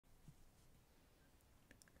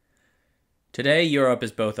Today, Europe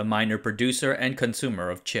is both a minor producer and consumer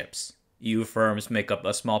of chips. EU firms make up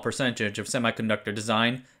a small percentage of semiconductor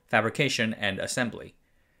design, fabrication, and assembly.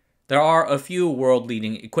 There are a few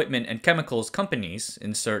world-leading equipment and chemicals companies,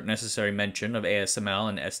 insert necessary mention of ASML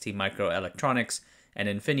and ST Microelectronics and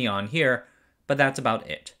Infineon here, but that's about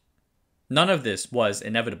it. None of this was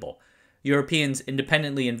inevitable. Europeans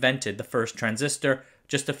independently invented the first transistor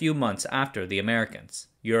just a few months after the Americans.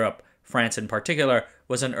 Europe, France in particular,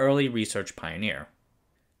 was an early research pioneer.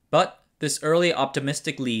 But this early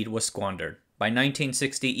optimistic lead was squandered. By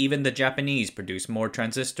 1960, even the Japanese produced more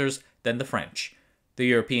transistors than the French. The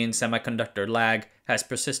European semiconductor lag has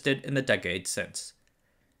persisted in the decades since.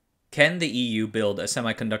 Can the EU build a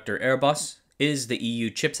semiconductor Airbus? Is the EU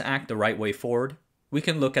Chips Act the right way forward? We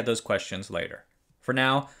can look at those questions later. For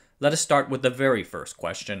now, let us start with the very first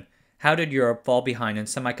question. How did Europe fall behind in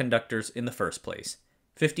semiconductors in the first place?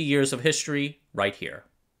 50 years of history, right here.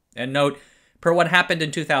 And note, per what happened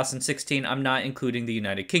in 2016, I'm not including the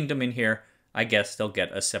United Kingdom in here. I guess they'll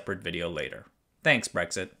get a separate video later. Thanks,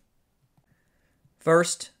 Brexit.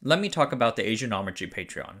 First, let me talk about the Asianometry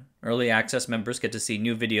Patreon. Early access members get to see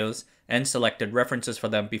new videos and selected references for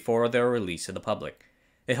them before they're released to the public.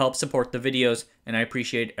 It helps support the videos, and I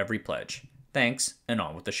appreciate every pledge. Thanks, and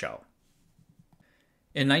on with the show.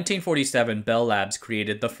 In 1947, Bell Labs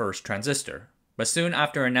created the first transistor. But soon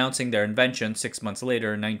after announcing their invention 6 months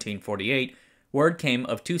later in 1948, word came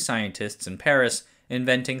of two scientists in Paris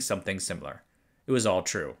inventing something similar. It was all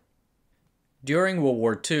true. During World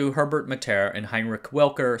War II, Herbert Matter and Heinrich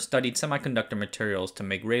Welker studied semiconductor materials to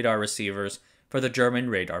make radar receivers for the German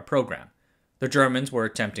radar program. The Germans were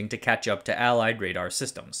attempting to catch up to Allied radar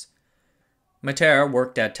systems. Matter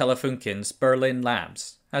worked at Telefunken's Berlin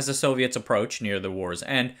labs. As the Soviets approached near the war's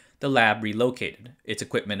end, the lab relocated, its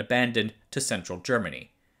equipment abandoned, to central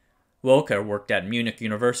Germany. Welker worked at Munich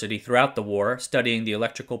University throughout the war, studying the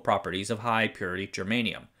electrical properties of high-purity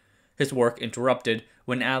germanium. His work interrupted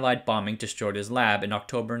when Allied bombing destroyed his lab in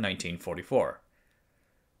October 1944.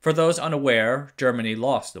 For those unaware, Germany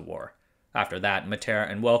lost the war. After that, Matter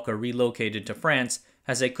and Welker relocated to France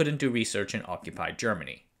as they couldn't do research in occupied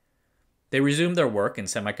Germany. They resumed their work in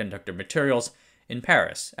semiconductor materials in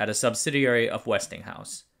Paris at a subsidiary of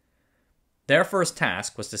Westinghouse. Their first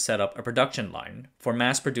task was to set up a production line for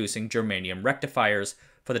mass-producing germanium rectifiers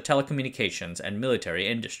for the telecommunications and military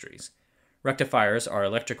industries. Rectifiers are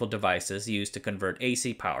electrical devices used to convert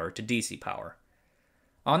AC power to DC power.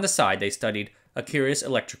 On the side, they studied a curious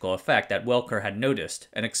electrical effect that Welker had noticed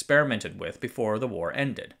and experimented with before the war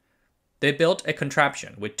ended. They built a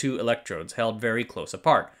contraption with two electrodes held very close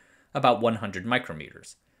apart, about 100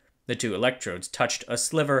 micrometers. The two electrodes touched a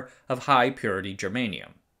sliver of high-purity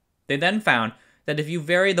germanium. They then found that if you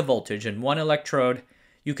vary the voltage in one electrode,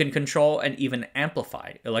 you can control and even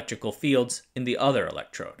amplify electrical fields in the other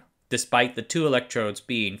electrode, despite the two electrodes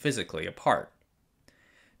being physically apart.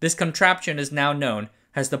 This contraption is now known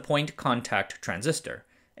as the point contact transistor,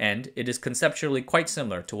 and it is conceptually quite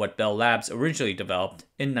similar to what Bell Labs originally developed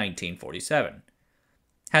in 1947.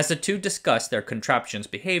 As the two discussed their contraption's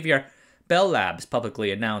behavior, Bell Labs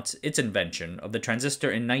publicly announced its invention of the transistor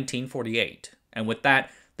in 1948, and with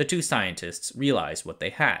that, the two scientists realized what they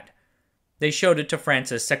had. They showed it to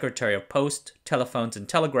France's Secretary of Post, Telephones and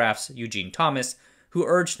Telegraphs, Eugene Thomas, who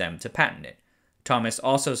urged them to patent it. Thomas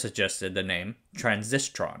also suggested the name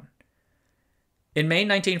transistron. In May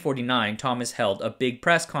 1949, Thomas held a big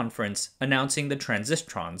press conference announcing the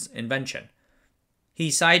transistron's invention. He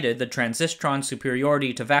cited the transistron's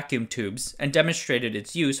superiority to vacuum tubes and demonstrated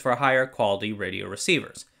its use for higher quality radio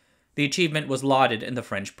receivers. The achievement was lauded in the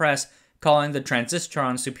French press, calling the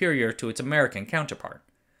transistron superior to its American counterpart.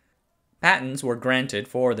 Patents were granted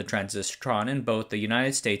for the transistron in both the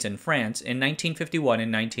United States and France in 1951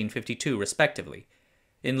 and 1952 respectively.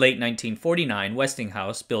 In late 1949,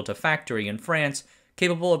 Westinghouse built a factory in France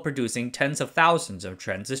capable of producing tens of thousands of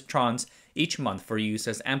transistrons each month for use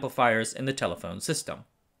as amplifiers in the telephone system.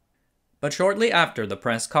 But shortly after the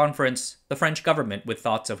press conference, the French government, with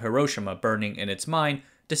thoughts of Hiroshima burning in its mind,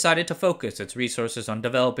 decided to focus its resources on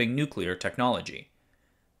developing nuclear technology.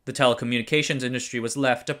 The telecommunications industry was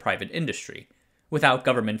left to private industry. Without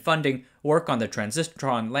government funding, work on the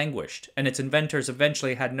transistron languished, and its inventors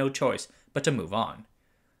eventually had no choice but to move on.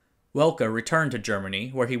 Welker returned to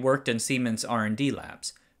Germany, where he worked in Siemens R&D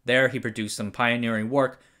labs. There he produced some pioneering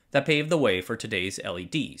work that paved the way for today's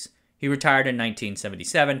LEDs. He retired in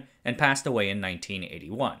 1977 and passed away in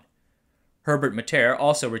 1981. Herbert Matter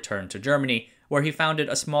also returned to Germany, where he founded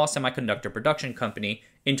a small semiconductor production company,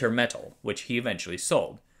 Intermetal, which he eventually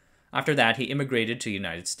sold. After that, he immigrated to the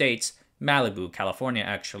United States, Malibu, California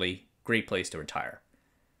actually, great place to retire.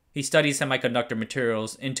 He studied semiconductor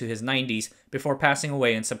materials into his 90s before passing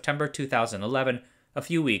away in September 2011, a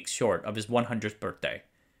few weeks short of his 100th birthday.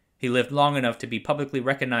 He lived long enough to be publicly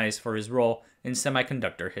recognized for his role in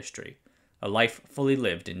semiconductor history. A life fully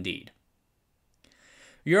lived indeed.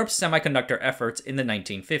 Europe's semiconductor efforts in the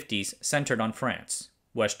 1950s centered on France.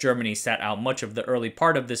 West Germany sat out much of the early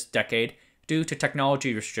part of this decade due to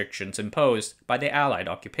technology restrictions imposed by the Allied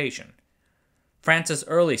occupation. France's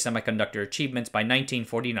early semiconductor achievements by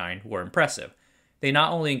 1949 were impressive. They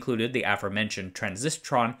not only included the aforementioned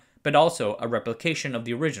transistron, but also a replication of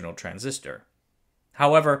the original transistor.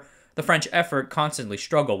 However, the French effort constantly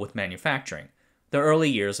struggled with manufacturing. The early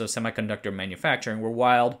years of semiconductor manufacturing were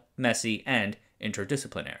wild, messy, and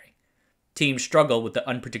interdisciplinary. Teams struggled with the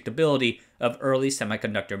unpredictability of early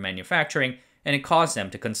semiconductor manufacturing, and it caused them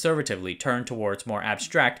to conservatively turn towards more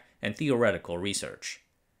abstract and theoretical research.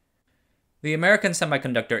 The American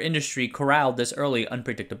semiconductor industry corralled this early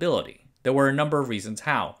unpredictability. There were a number of reasons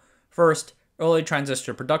how. First, early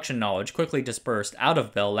transistor production knowledge quickly dispersed out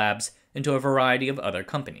of Bell Labs into a variety of other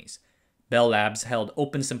companies. Bell Labs held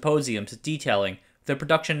open symposiums detailing their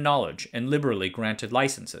production knowledge and liberally granted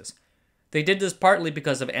licenses. They did this partly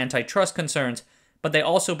because of antitrust concerns, but they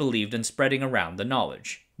also believed in spreading around the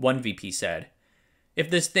knowledge. One VP said, "If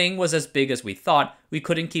this thing was as big as we thought, we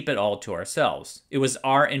couldn't keep it all to ourselves. It was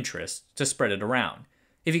our interest to spread it around.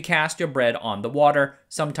 If you cast your bread on the water,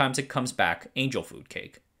 sometimes it comes back angel food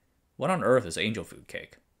cake." What on earth is angel food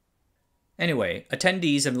cake? Anyway,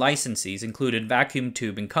 attendees and licensees included vacuum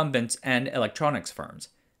tube incumbents and electronics firms.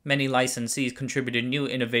 Many licensees contributed new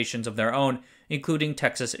innovations of their own, including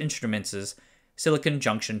Texas Instruments' silicon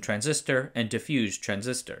junction transistor and diffuse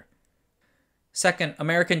transistor. Second,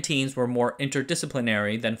 American teams were more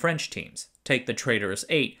interdisciplinary than French teams. Take the Traders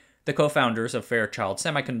 8, the co-founders of Fairchild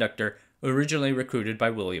Semiconductor, originally recruited by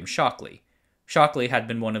William Shockley. Shockley had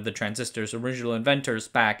been one of the transistor's original inventors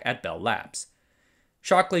back at Bell Labs.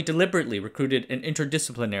 Shockley deliberately recruited an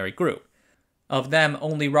interdisciplinary group. Of them,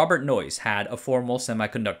 only Robert Noyce had a formal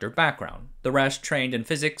semiconductor background. The rest trained in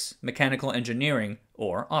physics, mechanical engineering,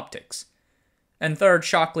 or optics. And third,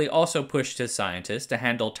 Shockley also pushed his scientists to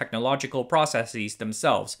handle technological processes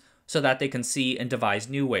themselves so that they can see and devise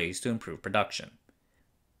new ways to improve production.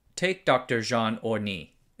 Take Dr. Jean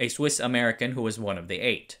Orny, a Swiss-American who was one of the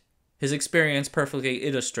 8. His experience perfectly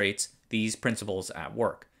illustrates these principles at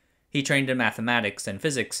work. He trained in mathematics and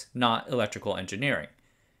physics, not electrical engineering.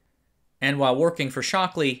 And while working for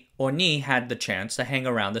Shockley, Orny had the chance to hang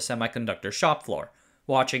around the semiconductor shop floor,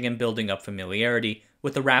 watching and building up familiarity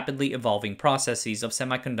with the rapidly evolving processes of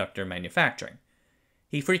semiconductor manufacturing.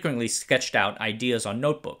 He frequently sketched out ideas on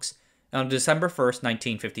notebooks, and on December 1st,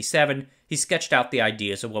 1957, he sketched out the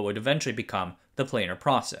ideas of what would eventually become the planar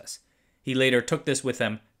process. He later took this with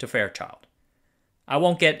him to Fairchild. I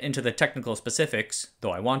won't get into the technical specifics,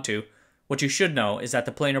 though I want to. What you should know is that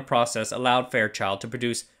the planar process allowed Fairchild to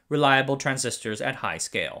produce reliable transistors at high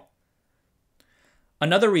scale.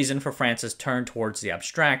 Another reason for France's turn towards the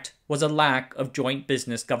abstract was a lack of joint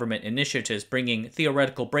business-government initiatives bringing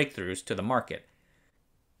theoretical breakthroughs to the market.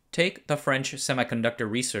 Take the French Semiconductor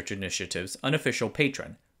Research Initiative's unofficial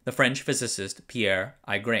patron, the French physicist Pierre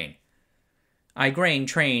Aigrain. Aigrain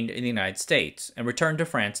trained in the United States and returned to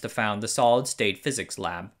France to found the solid-state physics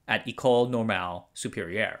lab at École Normale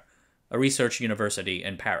Supérieure, a research university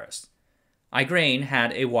in Paris. Aigrain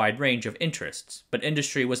had a wide range of interests, but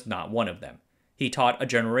industry was not one of them. He taught a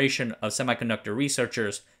generation of semiconductor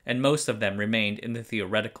researchers, and most of them remained in the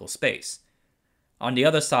theoretical space. On the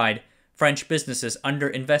other side, French businesses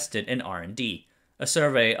underinvested in R&D. A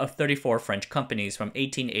survey of 34 French companies from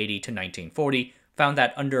 1880 to 1940 found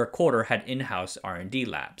that under a quarter had in-house R&D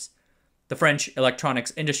labs. The French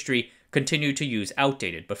electronics industry continued to use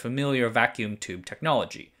outdated but familiar vacuum tube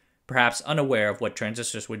technology, perhaps unaware of what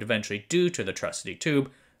transistors would eventually do to the trusty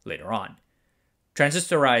tube later on.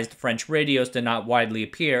 Transistorized French radios did not widely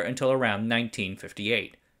appear until around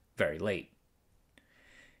 1958, very late.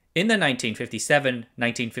 In the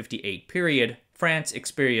 1957-1958 period, France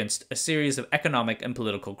experienced a series of economic and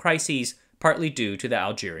political crises, partly due to the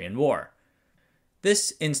Algerian War.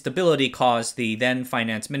 This instability caused the then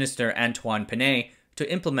finance minister Antoine Pinay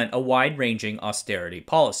to implement a wide-ranging austerity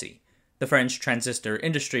policy. The French transistor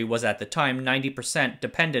industry was at the time 90%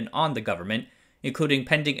 dependent on the government, including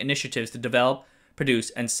pending initiatives to develop, produce,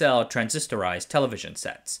 and sell transistorized television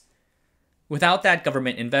sets. Without that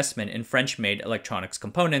government investment in French-made electronics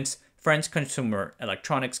components, French consumer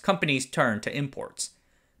electronics companies turned to imports.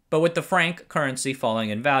 But with the franc currency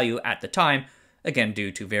falling in value at the time, again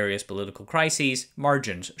due to various political crises,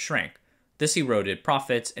 margins shrank. This eroded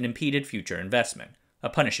profits and impeded future investment, a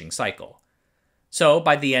punishing cycle. So,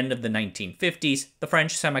 by the end of the 1950s, the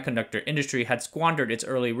French semiconductor industry had squandered its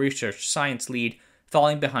early research science lead,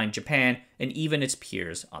 falling behind Japan and even its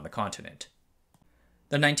peers on the continent.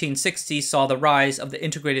 The 1960s saw the rise of the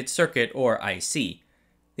integrated circuit, or IC.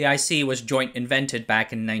 The IC was joint invented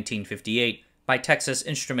back in 1958 by Texas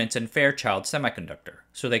Instruments and Fairchild Semiconductor,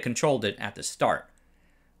 so they controlled it at the start.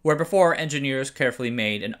 Where before engineers carefully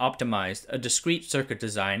made and optimized a discrete circuit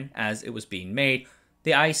design as it was being made,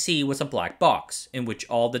 the IC was a black box in which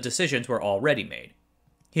all the decisions were already made.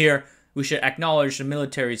 Here, we should acknowledge the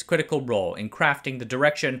military's critical role in crafting the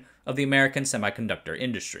direction of the American semiconductor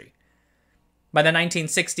industry. By the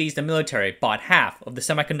 1960s, the military bought half of the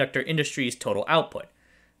semiconductor industry's total output.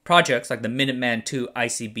 Projects like the Minuteman II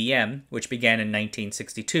ICBM, which began in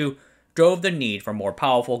 1962, drove the need for more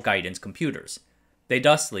powerful guidance computers. They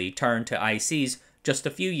thusly turned to ICs just a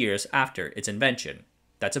few years after its invention.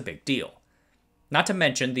 That's a big deal. Not to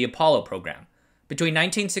mention the Apollo program. Between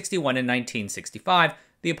 1961 and 1965,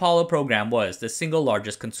 the Apollo program was the single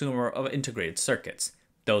largest consumer of integrated circuits,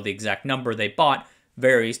 though the exact number they bought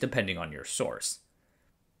varies depending on your source.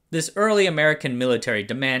 This early American military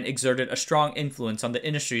demand exerted a strong influence on the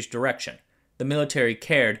industry's direction. The military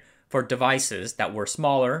cared for devices that were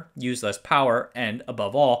smaller, used less power, and,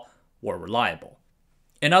 above all, were reliable.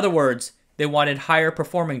 In other words, they wanted higher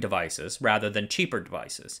performing devices rather than cheaper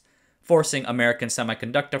devices, forcing American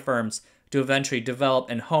semiconductor firms to eventually develop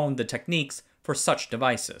and hone the techniques for such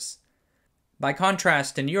devices. By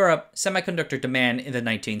contrast, in Europe, semiconductor demand in the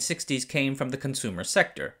 1960s came from the consumer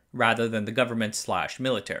sector, rather than the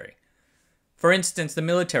government/military. For instance, the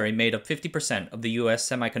military made up 50% of the US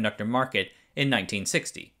semiconductor market in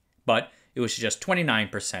 1960, but it was just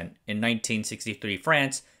 29% in 1963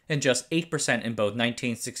 France and just 8% in both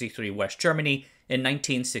 1963 West Germany and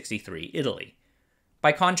 1963 Italy.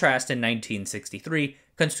 By contrast, in 1963,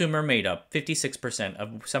 consumer made up 56% of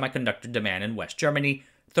semiconductor demand in West Germany,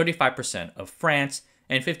 35% of France,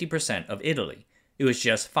 and 50% of Italy. It was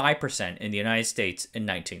just 5% in the United States in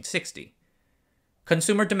 1960.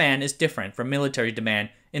 Consumer demand is different from military demand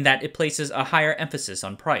in that it places a higher emphasis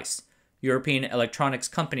on price. European electronics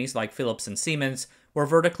companies like Philips and Siemens were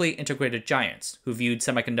vertically integrated giants who viewed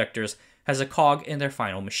semiconductors as a cog in their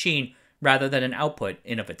final machine rather than an output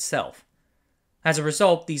in of itself. As a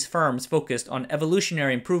result, these firms focused on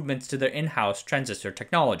evolutionary improvements to their in-house transistor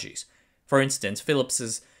technologies. For instance,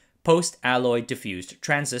 Philips's post-alloy diffused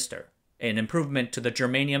transistor, an improvement to the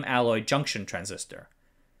germanium alloy junction transistor.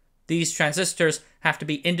 These transistors have to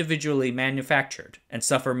be individually manufactured and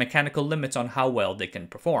suffer mechanical limits on how well they can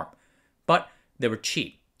perform. But they were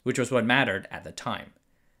cheap, which was what mattered at the time.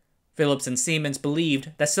 Philips and Siemens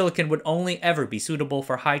believed that silicon would only ever be suitable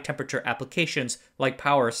for high-temperature applications like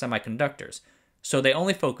power semiconductors, so they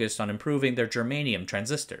only focused on improving their germanium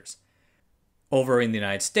transistors. Over in the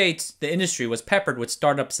United States, the industry was peppered with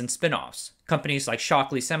startups and spin-offs. Companies like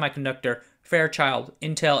Shockley Semiconductor, Fairchild,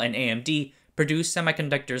 Intel, and AMD produced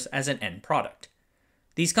semiconductors as an end product.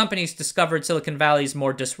 These companies discovered Silicon Valley's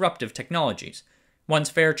more disruptive technologies. Once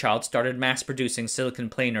Fairchild started mass-producing silicon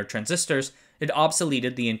planar transistors, it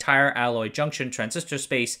obsoleted the entire alloy junction transistor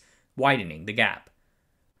space, widening the gap.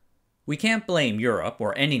 We can't blame Europe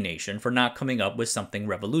or any nation for not coming up with something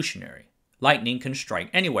revolutionary. Lightning can strike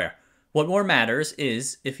anywhere. What more matters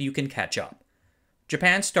is if you can catch up.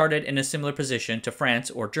 Japan started in a similar position to France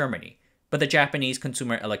or Germany, but the Japanese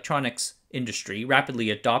consumer electronics industry rapidly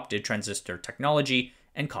adopted transistor technology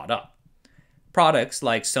and caught up. Products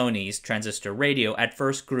like Sony's transistor radio at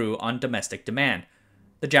first grew on domestic demand.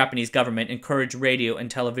 The Japanese government encouraged radio and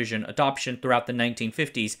television adoption throughout the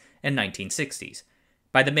 1950s and 1960s.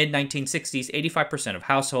 By the mid-1960s, 85% of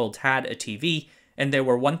households had a TV, and there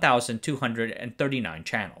were 1,239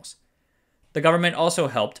 channels. The government also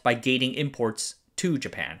helped by gating imports to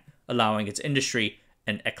Japan, allowing its industry,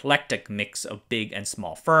 an eclectic mix of big and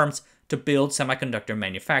small firms, to build semiconductor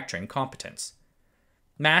manufacturing competence.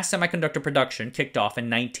 Mass semiconductor production kicked off in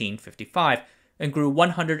 1955 and grew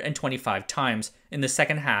 125 times in the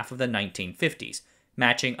second half of the 1950s,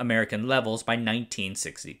 matching American levels by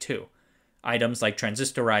 1962. Items like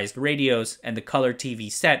transistorized radios and the color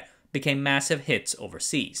TV set became massive hits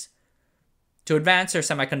overseas. To advance their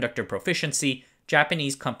semiconductor proficiency,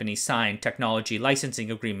 Japanese companies signed technology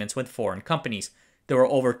licensing agreements with foreign companies. There were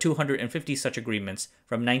over 250 such agreements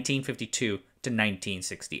from 1952 to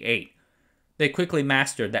 1968. They quickly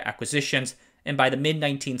mastered the acquisitions, and by the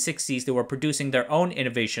mid-1960s they were producing their own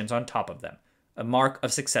innovations on top of them, a mark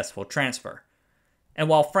of successful transfer. And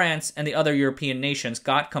while France and the other European nations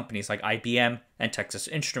got companies like IBM and Texas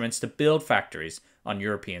Instruments to build factories on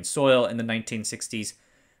European soil in the 1960s,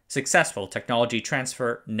 successful technology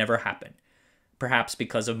transfer never happened. perhaps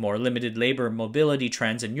because of more limited labor mobility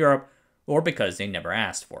trends in Europe, or because they never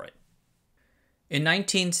asked for it. In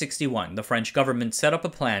 1961, the French government set up a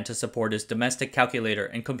plan to support its domestic calculator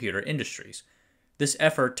and computer industries. This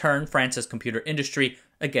effort turned France's computer industry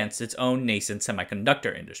against its own nascent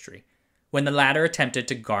semiconductor industry. When the latter attempted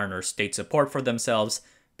to garner state support for themselves,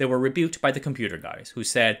 they were rebuked by the computer guys, who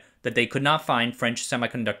said that they could not find French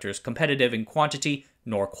semiconductors competitive in quantity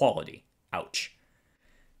nor quality. Ouch.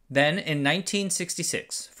 Then, in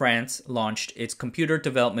 1966, France launched its computer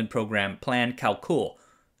development program Plan Calcul.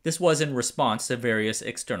 This was in response to various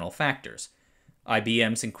external factors: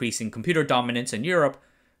 IBM's increasing computer dominance in Europe,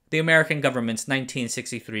 the American government's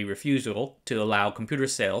 1963 refusal to allow computer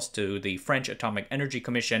sales to the French Atomic Energy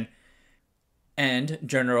Commission, and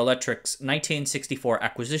General Electric's 1964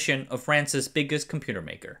 acquisition of France's biggest computer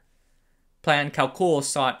maker. Plan Calcul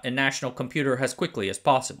sought a national computer as quickly as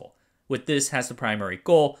possible. With this as the primary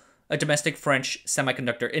goal, a domestic French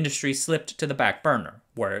semiconductor industry slipped to the back burner,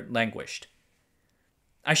 where it languished.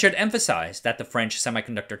 I should emphasize that the French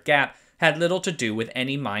semiconductor gap had little to do with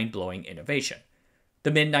any mind-blowing innovation.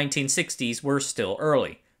 The mid-1960s were still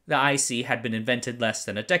early. The IC had been invented less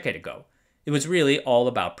than a decade ago. It was really all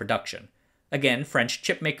about production. Again, French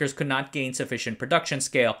chipmakers could not gain sufficient production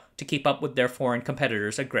scale to keep up with their foreign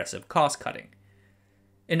competitors' aggressive cost-cutting.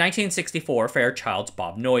 In 1964, Fairchild's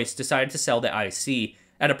Bob Noyce decided to sell the IC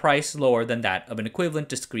at a price lower than that of an equivalent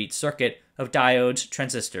discrete circuit of diodes,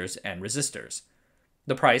 transistors, and resistors.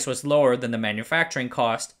 The price was lower than the manufacturing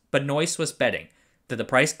cost, but Noyce was betting that the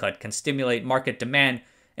price cut can stimulate market demand,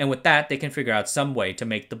 and with that they can figure out some way to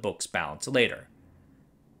make the books balance later.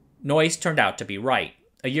 Noyce turned out to be right.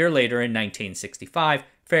 A year later, in 1965,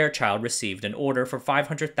 Fairchild received an order for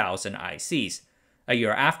 500,000 ICs. A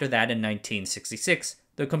year after that, in 1966,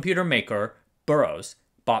 the computer maker Burroughs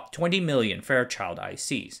bought 20 million Fairchild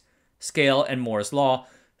ICs. Scale and Moore's law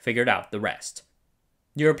figured out the rest.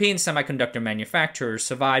 European semiconductor manufacturers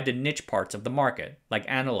survived in niche parts of the market, like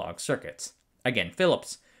analog circuits. Again,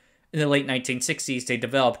 Philips. In the late 1960s, they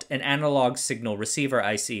developed an analog signal receiver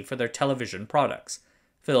IC for their television products.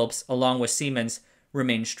 Philips, along with Siemens,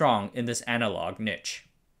 remained strong in this analog niche.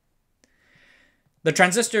 The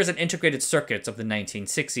transistors and integrated circuits of the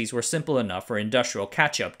 1960s were simple enough for industrial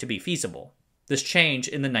catch-up to be feasible. This changed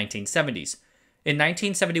in the 1970s. In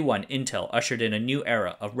 1971, Intel ushered in a new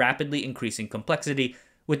era of rapidly increasing complexity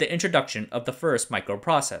with the introduction of the first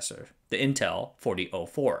microprocessor, the Intel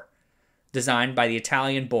 4004, designed by the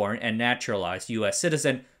Italian-born and naturalized U.S.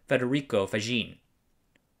 citizen Federico Faggin.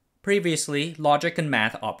 Previously, logic and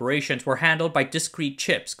math operations were handled by discrete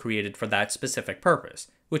chips created for that specific purpose,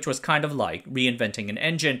 which was kind of like reinventing an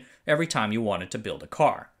engine every time you wanted to build a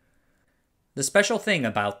car. The special thing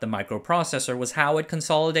about the microprocessor was how it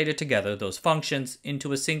consolidated together those functions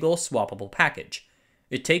into a single swappable package.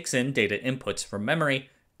 It takes in data inputs from memory,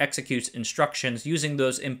 executes instructions using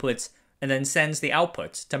those inputs, and then sends the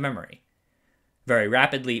outputs to memory. Very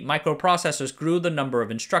rapidly, microprocessors grew the number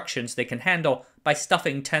of instructions they can handle by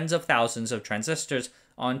stuffing tens of thousands of transistors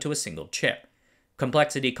onto a single chip.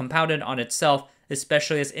 Complexity compounded on itself,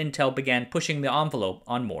 especially as Intel began pushing the envelope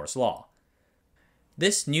on Moore's law.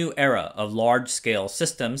 This new era of large-scale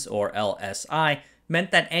systems, or LSI, meant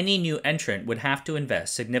that any new entrant would have to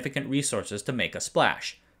invest significant resources to make a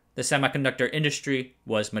splash. The semiconductor industry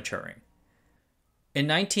was maturing. In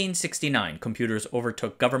 1969, computers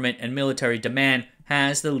overtook government and military demand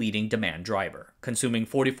as the leading demand driver, consuming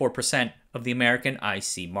 44% of the American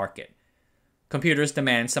IC market. Computers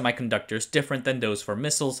demand semiconductors different than those for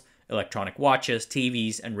missiles, electronic watches,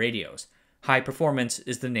 TVs, and radios. High performance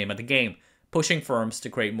is the name of the game, pushing firms to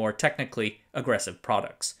create more technically aggressive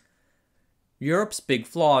products. Europe's big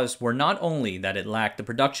flaws were not only that it lacked the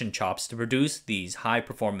production chops to produce these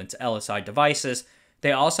high-performance LSI devices,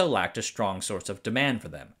 they also lacked a strong source of demand for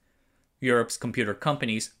them. Europe's computer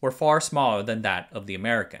companies were far smaller than that of the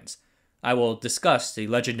Americans. I will discuss the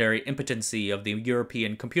legendary impotency of the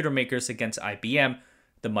European computer makers against IBM,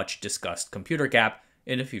 the much-discussed computer gap,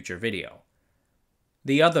 in a future video.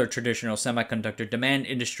 The other traditional semiconductor demand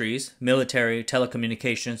industries, military,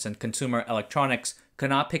 telecommunications, and consumer electronics, could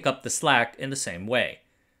not pick up the slack in the same way.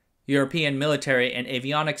 European military and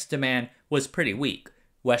avionics demand was pretty weak,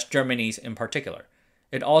 West Germany's in particular.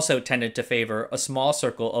 It also tended to favor a small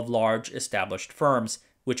circle of large established firms,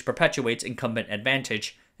 which perpetuates incumbent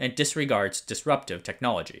advantage and disregards disruptive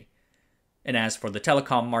technology. And as for the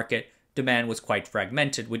telecom market, demand was quite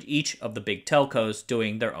fragmented, with each of the big telcos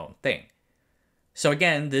doing their own thing. So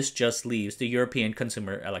again, this just leaves the European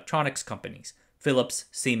consumer electronics companies, Philips,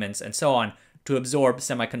 Siemens, and so on, to absorb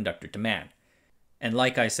semiconductor demand. And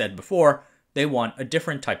like I said before, they want a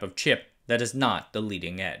different type of chip that is not the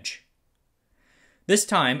leading edge. This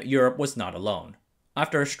time, Europe was not alone.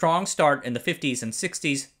 After a strong start in the 50s and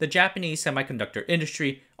 60s, the Japanese semiconductor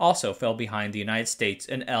industry also fell behind the United States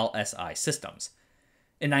in LSI systems.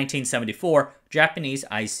 In 1974, Japanese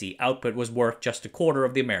IC output was worth just a quarter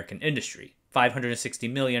of the American industry,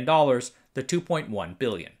 $560 million to $2.1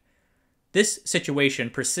 billion. This situation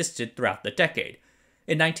persisted throughout the decade.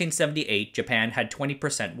 In 1978, Japan had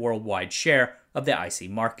 20% worldwide share of the IC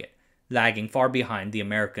market, lagging far behind the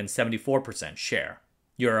American 74% share.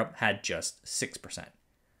 Europe had just 6%.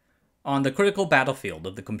 On the critical battlefield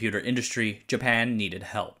of the computer industry, Japan needed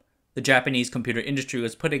help. The Japanese computer industry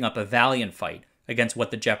was putting up a valiant fight against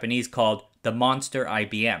what the Japanese called the monster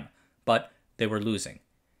IBM, but they were losing.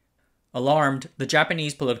 Alarmed, the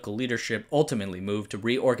Japanese political leadership ultimately moved to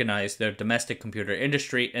reorganize their domestic computer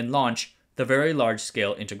industry and launch the Very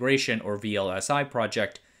Large-Scale Integration, or VLSI,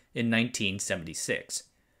 project in 1976.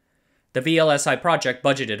 The VLSI project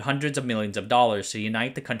budgeted hundreds of millions of dollars to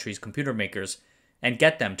unite the country's computer makers and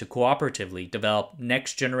get them to cooperatively develop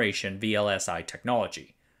next-generation VLSI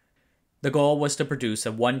technology. The goal was to produce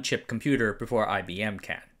a one-chip computer before IBM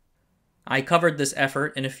can. I covered this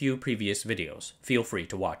effort in a few previous videos. Feel free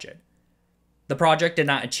to watch it. The project did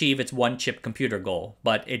not achieve its one-chip computer goal,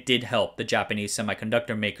 but it did help the Japanese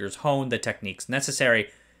semiconductor makers hone the techniques necessary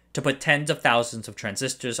to put tens of thousands of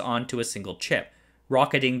transistors onto a single chip,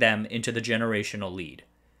 rocketing them into the generational lead.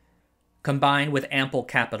 Combined with ample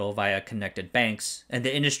capital via connected banks and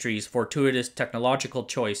the industry's fortuitous technological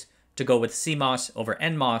choice to go with CMOS over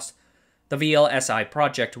NMOS, the VLSI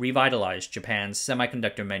project revitalized Japan's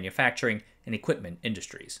semiconductor manufacturing and equipment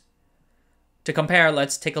industries. To compare,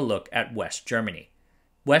 let's take a look at West Germany.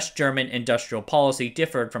 West German industrial policy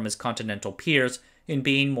differed from its continental peers in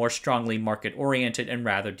being more strongly market-oriented and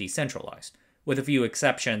rather decentralized. With a few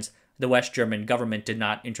exceptions, the West German government did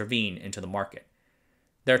not intervene into the market.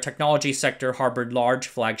 Their technology sector harbored large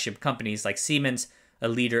flagship companies like Siemens, a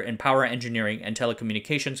leader in power engineering and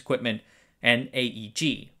telecommunications equipment, and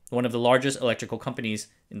AEG, one of the largest electrical companies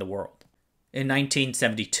in the world. In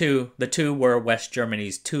 1972, the two were West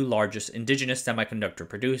Germany's two largest indigenous semiconductor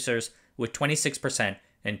producers, with 26%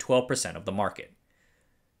 and 12% of the market.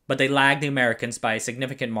 But they lagged the Americans by a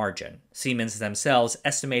significant margin. Siemens themselves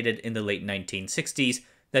estimated in the late 1960s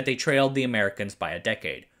that they trailed the Americans by a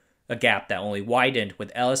decade, a gap that only widened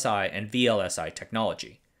with LSI and VLSI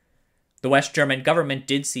technology. The West German government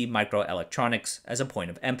did see microelectronics as a point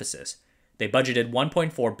of emphasis. They budgeted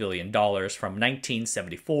 $1.4 billion from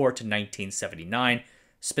 1974 to 1979,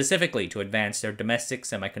 specifically to advance their domestic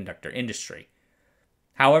semiconductor industry.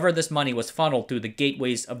 However, this money was funneled through the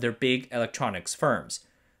gateways of their big electronics firms.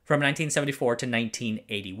 From 1974 to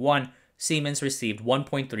 1981, Siemens received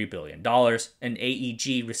 $1.3 billion, and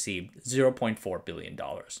AEG received $0.4 billion.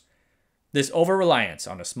 This over-reliance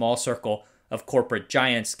on a small circle of corporate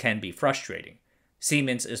giants can be frustrating.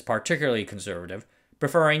 Siemens is particularly conservative,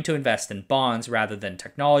 preferring to invest in bonds rather than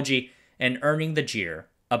technology, and earning the jeer,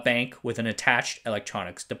 a bank with an attached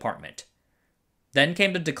electronics department. Then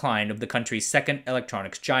came the decline of the country's second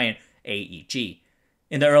electronics giant, AEG.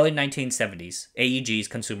 In the early 1970s, AEG's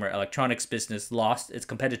consumer electronics business lost its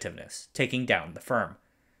competitiveness, taking down the firm.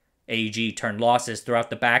 AEG turned losses throughout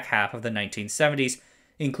the back half of the 1970s,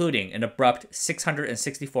 including an abrupt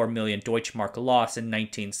 664 million Deutschmark loss in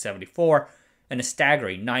 1974 and a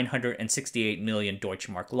staggering 968 million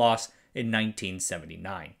Deutschmark loss in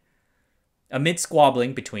 1979. Amid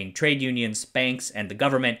squabbling between trade unions, banks, and the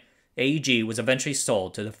government, AEG was eventually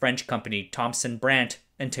sold to the French company Thomson Brandt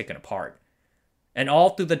and taken apart. And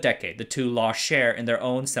all through the decade, the two lost share in their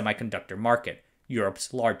own semiconductor market,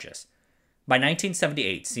 Europe's largest. By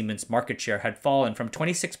 1978, Siemens' market share had fallen from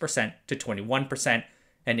 26% to 21%,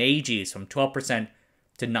 and AEG's from 12%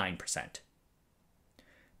 to 9%.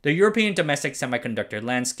 The European domestic semiconductor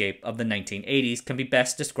landscape of the 1980s can be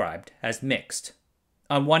best described as mixed.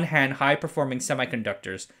 On one hand, high-performing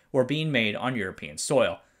semiconductors were being made on European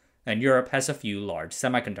soil, and Europe has a few large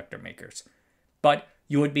semiconductor makers. But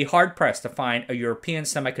you would be hard-pressed to find a European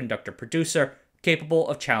semiconductor producer capable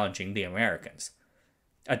of challenging the Americans.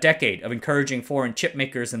 A decade of encouraging foreign chip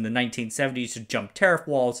makers in the 1970s to jump tariff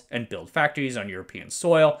walls and build factories on European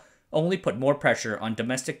soil only put more pressure on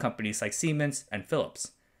domestic companies like Siemens and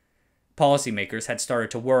Philips. Policymakers had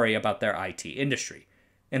started to worry about their IT industry.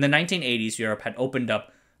 In the 1980s, Europe had opened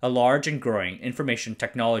up a large and growing information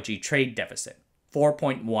technology trade deficit,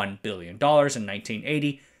 $4.1 billion in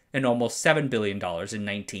 1980 and almost $7 billion in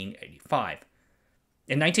 1985.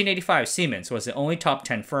 In 1985, Siemens was the only top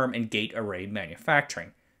 10 firm in gate array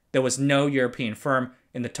manufacturing. There was no European firm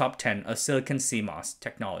in the top 10 of silicon CMOS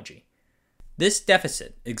technology. This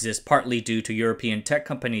deficit exists partly due to European tech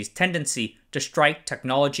companies' tendency to strike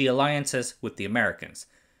technology alliances with the Americans.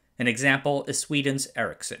 An example is Sweden's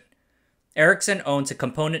Ericsson. Ericsson owns a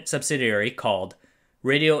component subsidiary called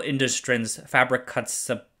Radioindustrins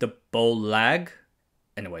Fabriksaktiebolag,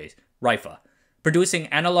 RIFA, producing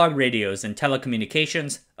analog radios and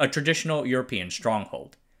telecommunications, a traditional European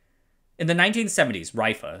stronghold. In the 1970s,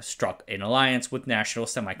 RIFA struck an alliance with National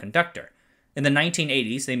Semiconductor. In the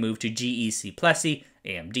 1980s, they moved to GEC Plessey,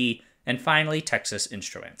 AMD, and finally Texas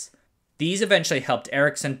Instruments. These eventually helped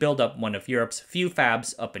Ericsson build up one of Europe's few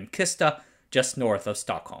fabs up in Kista, just north of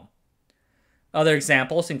Stockholm. Other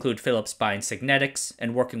examples include Philips buying Signetics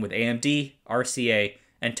and working with AMD, RCA,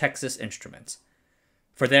 and Texas Instruments.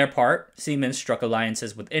 For their part, Siemens struck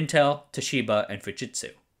alliances with Intel, Toshiba, and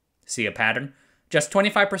Fujitsu. See a pattern? Just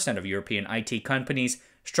 25% of European IT companies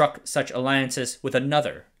struck such alliances with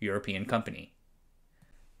another European company.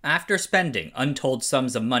 After spending untold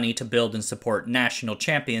sums of money to build and support national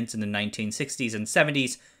champions in the 1960s and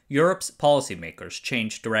 70s, Europe's policymakers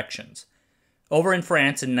changed directions. Over in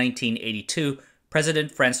France in 1982,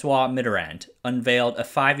 President François Mitterrand unveiled a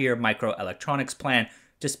 5-year microelectronics plan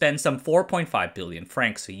to spend some 4.5 billion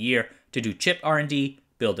francs a year to do chip R&D,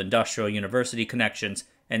 build industrial university connections,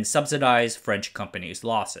 and subsidize French companies'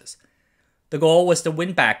 losses. The goal was to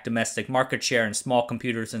win back domestic market share in small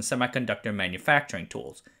computers and semiconductor manufacturing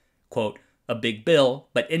tools. Quote, "A big bill,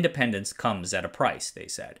 but independence comes at a price," they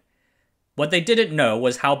said. What they didn't know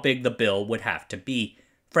was how big the bill would have to be.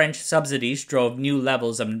 French subsidies drove new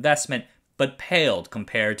levels of investment, but paled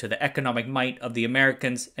compared to the economic might of the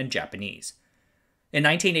Americans and Japanese. In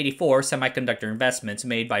 1984, semiconductor investments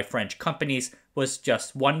made by French companies was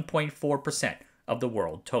just 1.4% of the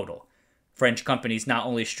world total. French companies not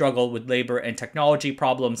only struggled with labor and technology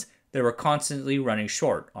problems, they were constantly running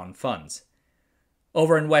short on funds.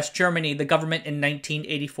 Over in West Germany, the government in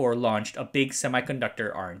 1984 launched a big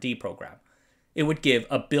semiconductor R&D program. It would give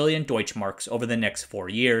 1 billion Deutschmarks over the next 4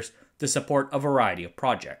 years to support a variety of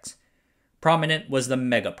projects. Prominent was the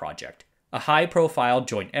Mega Project, a high-profile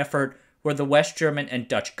joint effort where the West German and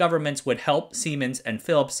Dutch governments would help Siemens and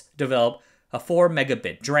Philips develop a 4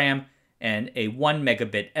 megabit DRAM and a 1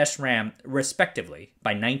 megabit SRAM, respectively,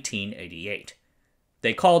 by 1988.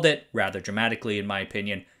 They called it, rather dramatically in my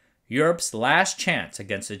opinion, Europe's last chance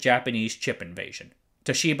against the Japanese chip invasion.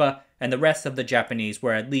 Toshiba and the rest of the Japanese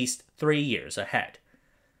were at least 3 years ahead.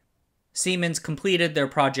 Siemens completed their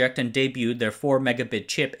project and debuted their 4 megabit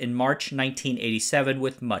chip in March 1987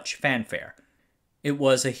 with much fanfare. It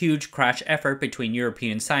was a huge crash effort between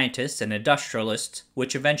European scientists and industrialists,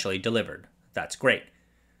 which eventually delivered. That's great.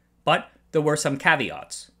 But there were some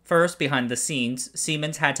caveats. First, behind the scenes,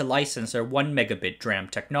 Siemens had to license their 1 megabit DRAM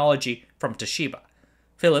technology from Toshiba.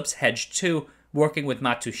 Philips hedged too, working with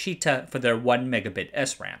Matsushita for their 1 megabit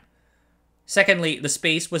SRAM. Secondly, the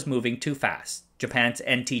space was moving too fast. Japan's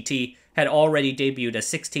NTT had already debuted a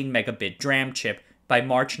 16 megabit DRAM chip by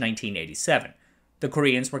March 1987. The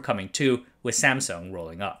Koreans were coming too, with Samsung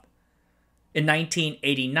rolling up. In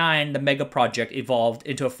 1989, the Mega Project evolved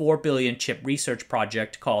into a 4 billion chip research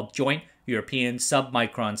project called Joint European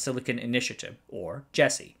Submicron Silicon Initiative, or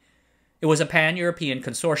JESI. It was a pan-European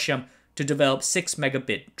consortium to develop 6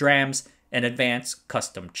 megabit DRAMs and advance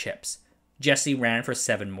custom chips. JESI ran for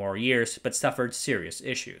 7 more years, but suffered serious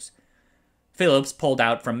issues. Philips pulled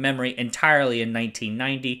out from memory entirely in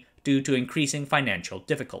 1990 due to increasing financial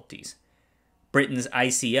difficulties. Britain's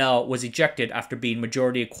ICL was ejected after being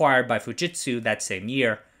majority acquired by Fujitsu that same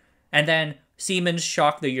year, and then Siemens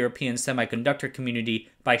shocked the European semiconductor community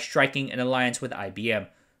by striking an alliance with IBM,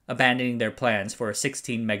 abandoning their plans for a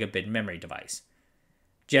 16 megabit memory device.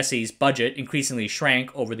 JESI's budget increasingly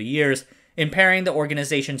shrank over the years, impairing the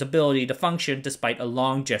organization's ability to function despite a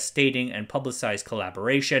long gestating and publicized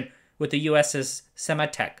collaboration with the US's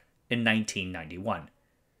Sematech in 1991.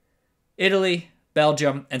 Italy,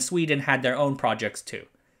 Belgium, and Sweden had their own projects too.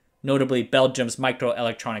 Notably, Belgium's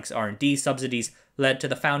microelectronics R&D subsidies led to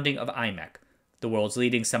the founding of IMEC, the world's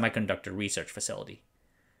leading semiconductor research facility.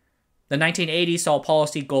 The 1980s saw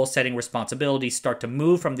policy goal-setting responsibilities start to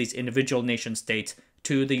move from these individual nation-states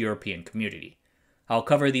to the European community. I'll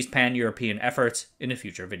cover these pan-European efforts in a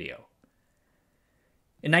future video.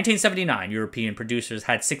 In 1979, European producers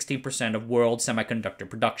had 16% of world semiconductor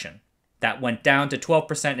production. That went down to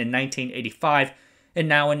 12% in 1985, and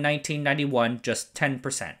now in 1991, just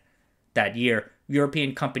 10%. That year,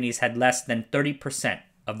 European companies had less than 30%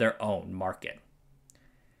 of their own market.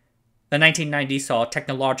 The 1990s saw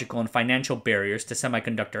technological and financial barriers to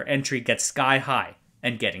semiconductor entry get sky high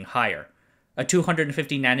and getting higher. A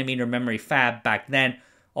 250 nanometer memory fab back then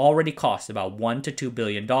already cost about $1 to $2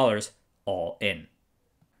 billion, all in.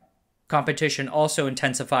 Competition also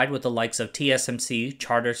intensified with the likes of TSMC,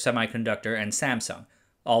 Charter Semiconductor, and Samsung,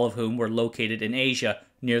 all of whom were located in Asia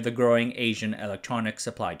near the growing Asian electronics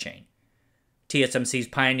supply chain. TSMC's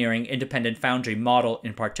pioneering independent foundry model,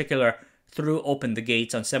 in particular, threw open the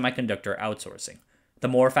gates on semiconductor outsourcing. The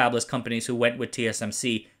more fabless companies who went with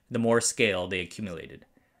TSMC, the more scale they accumulated.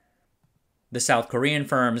 The South Korean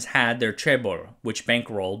firms had their chaebol, which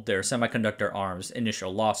bankrolled their semiconductor arm's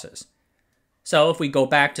initial losses. So if we go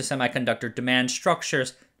back to semiconductor demand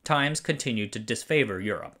structures, times continued to disfavor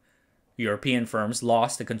Europe. European firms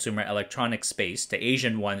lost the consumer electronics space to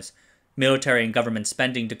Asian ones, military and government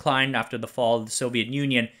spending declined after the fall of the Soviet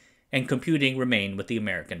Union, and computing remained with the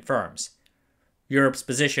American firms. Europe's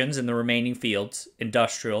positions in the remaining fields,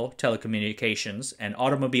 industrial, telecommunications, and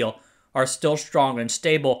automobile, are still strong and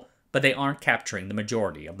stable, but they aren't capturing the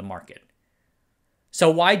majority of the market. So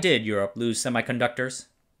why did Europe lose semiconductors?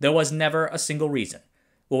 There was never a single reason.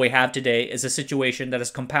 What we have today is a situation that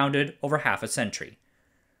has compounded over half a century.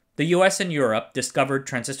 The US and Europe discovered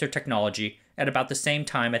transistor technology at about the same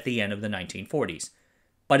time at the end of the 1940s.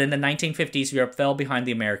 But in the 1950s, Europe fell behind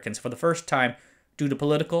the Americans for the first time due to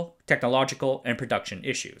political, technological, and production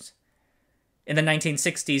issues. In the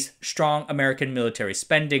 1960s, strong American military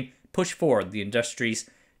spending pushed forward the industry's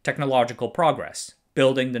technological progress,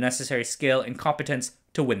 building the necessary scale and competence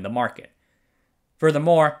to win the market.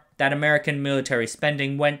 Furthermore, that American military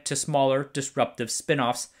spending went to smaller, disruptive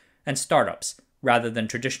spin-offs and startups, rather than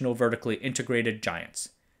traditional vertically integrated giants.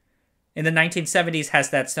 In the 1970s, as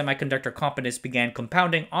that semiconductor competence began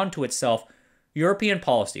compounding onto itself, European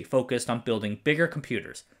policy focused on building bigger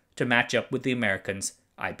computers to match up with the Americans'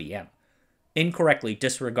 IBM, incorrectly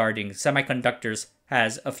disregarding semiconductors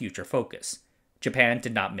as a future focus. Japan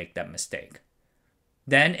did not make that mistake.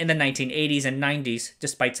 Then, in the 1980s and 90s,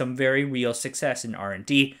 despite some very real success in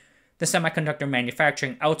R&D, the semiconductor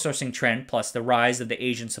manufacturing outsourcing trend plus the rise of the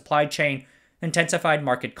Asian supply chain intensified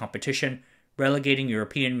market competition, relegating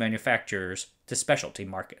European manufacturers to specialty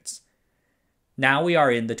markets. Now we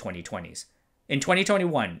are in the 2020s. In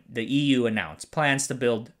 2021, the EU announced plans to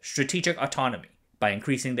build strategic autonomy by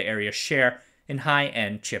increasing the area's share in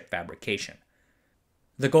high-end chip fabrication.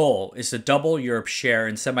 The goal is to double Europe's share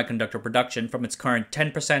in semiconductor production from its current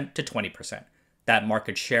 10% to 20%. That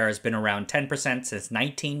market share has been around 10% since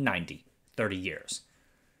 1990, 30 years.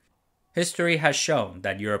 History has shown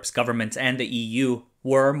that Europe's governments and the EU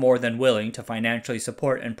were more than willing to financially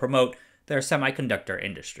support and promote their semiconductor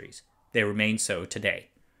industries. They remain so today.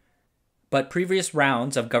 But previous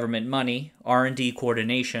rounds of government money, R&D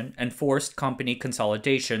coordination, and forced company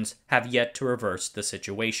consolidations have yet to reverse the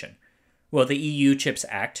situation. Will the EU Chips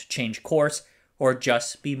Act change course, or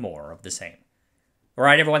just be more of the same?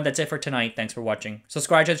 Alright everyone, that's it for tonight. Thanks for watching.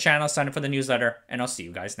 Subscribe to the channel, sign up for the newsletter, and I'll see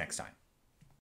you guys next time.